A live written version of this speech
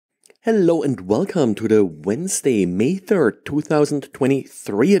Hello and welcome to the Wednesday, May 3rd,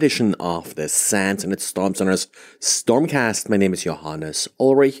 2023 edition of the SANS and its Storm Center's Stormcast. My name is Johannes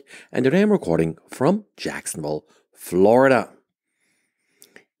Ulrich and today I'm recording from Jacksonville, Florida.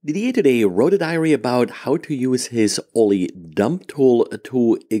 Didier today wrote a diary about how to use his Oli dump tool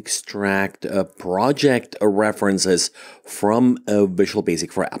to extract project references from Visual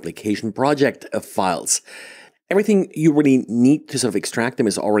Basic for Application project files. Everything you really need to sort of extract them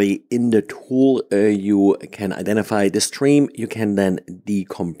is already in the tool. You can identify the stream, you can then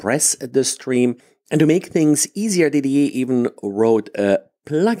decompress the stream. And to make things easier, Didier even wrote a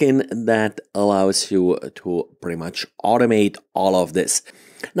plugin that allows you to pretty much automate all of this.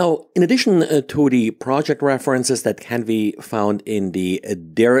 Now, in addition to the project references that can be found in the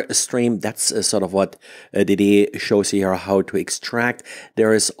dir stream, that's sort of what Didier shows you here how to extract.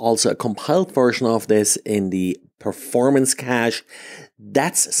 There is also a compiled version of this in the performance cache.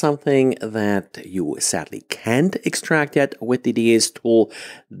 That's something that you sadly can't extract yet with Didier's tool.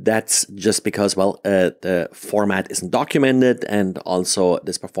 That's just because, the format isn't documented and also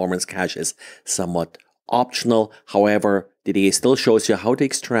this performance cache is somewhat optional. However, Didier still shows you how to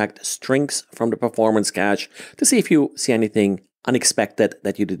extract strings from the performance cache to see if you see anything unexpected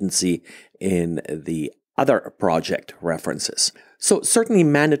that you didn't see in the other project references. So certainly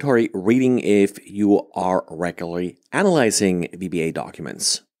mandatory reading if you are regularly analyzing VBA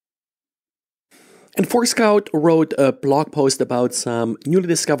documents. And FRRScout wrote a blog post about some newly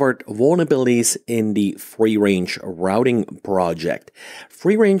discovered vulnerabilities in the FRRouting project.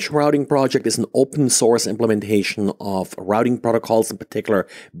 FRRouting project is an open source implementation of routing protocols, in particular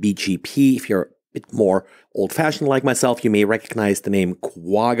BGP. If you're a bit more old-fashioned like myself, you may recognize the name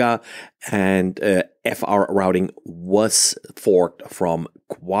Quagga, and FRRouting was forked from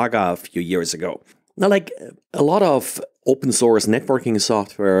Quagga a few years ago. Now, like a lot of open source networking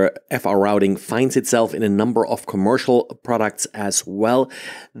software, FRRouting finds itself in a number of commercial products as well.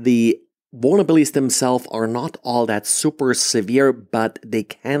 The vulnerabilities themselves are not all that super severe, but they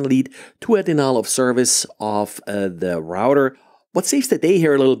can lead to a denial of service of the router. What saves the day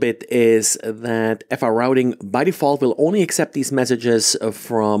here a little bit is that FRRouting by default will only accept these messages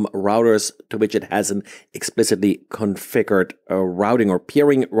from routers to which it has an explicitly configured routing or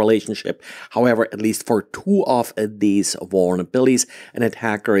peering relationship. However, at least for two of these vulnerabilities, an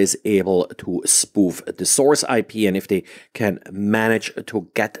attacker is able to spoof the source IP, and if they can manage to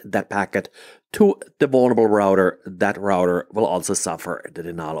get that packet to the vulnerable router, that router will also suffer the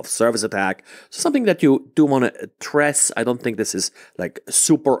denial of service attack. So something that you do want to address. I don't think this is like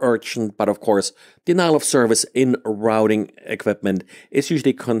super urgent, but of course, denial of service in routing equipment is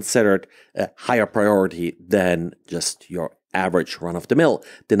usually considered a higher priority than just your average run-of-the-mill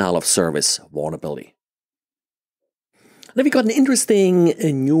denial of service vulnerability. Now we've got an interesting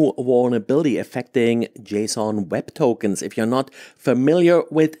new vulnerability affecting JSON Web Tokens. If you're not familiar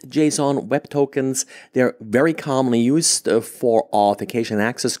with JSON Web Tokens, they're very commonly used for authentication and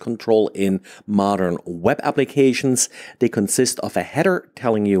access control in modern web applications. They consist of a header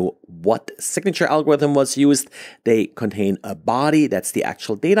telling you what signature algorithm was used. They contain a body, that's the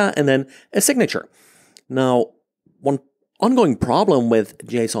actual data, and then a signature. Now, one ongoing problem with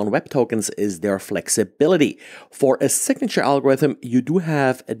JSON Web Tokens is their flexibility. For a signature algorithm, you do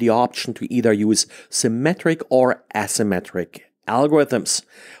have the option to either use symmetric or asymmetric algorithms.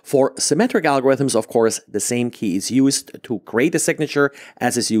 For symmetric algorithms, of course, the same key is used to create a signature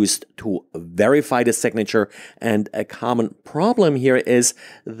as is used to verify the signature. And a common problem here is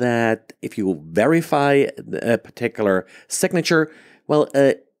that if you verify a particular signature,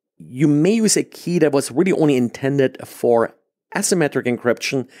 you may use a key that was really only intended for asymmetric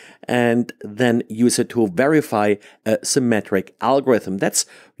encryption and then use it to verify a symmetric algorithm. That's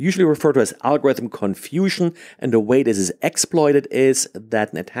usually referred to as algorithm confusion, and the way this is exploited is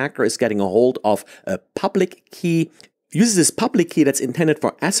that an attacker is getting a hold of a public key, uses this public key that's intended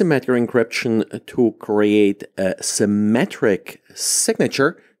for asymmetric encryption to create a symmetric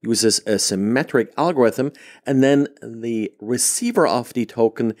signature, uses a symmetric algorithm, and then the receiver of the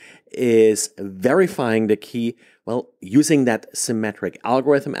token is verifying the key, using that symmetric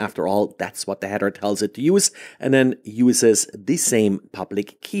algorithm. After all, that's what the header tells it to use, and then uses the same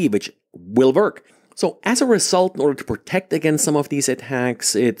public key, which will work. So as a result, in order to protect against some of these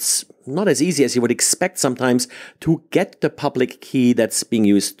attacks, it's not as easy as you would expect sometimes to get the public key that's being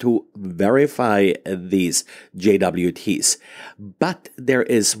used to verify these JWTs. But there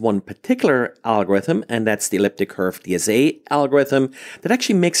is one particular algorithm, and that's the elliptic curve DSA algorithm, that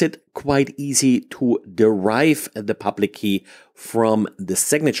actually makes it quite easy to derive the public key from the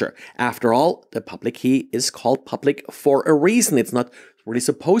signature. After all, the public key is called public for a reason. It's not really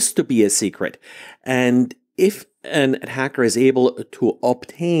supposed to be a secret. And if an attacker is able to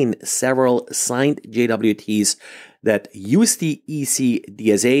obtain several signed JWTs that use the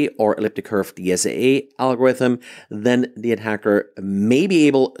ECDSA or elliptic curve DSA algorithm, then the attacker may be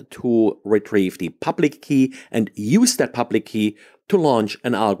able to retrieve the public key and use that public key to launch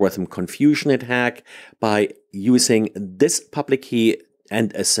an algorithm confusion attack by using this public key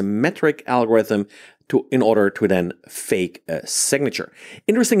and a symmetric algorithm in order to then fake a signature.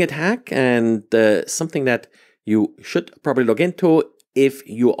 Interesting attack, and something that you should probably look into if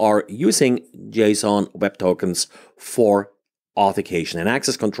you are using JSON web tokens for authentication and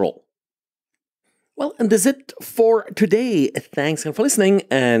access control. Well, and that's it for today. Thanks again for listening,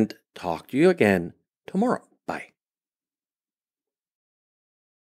 and talk to you again tomorrow.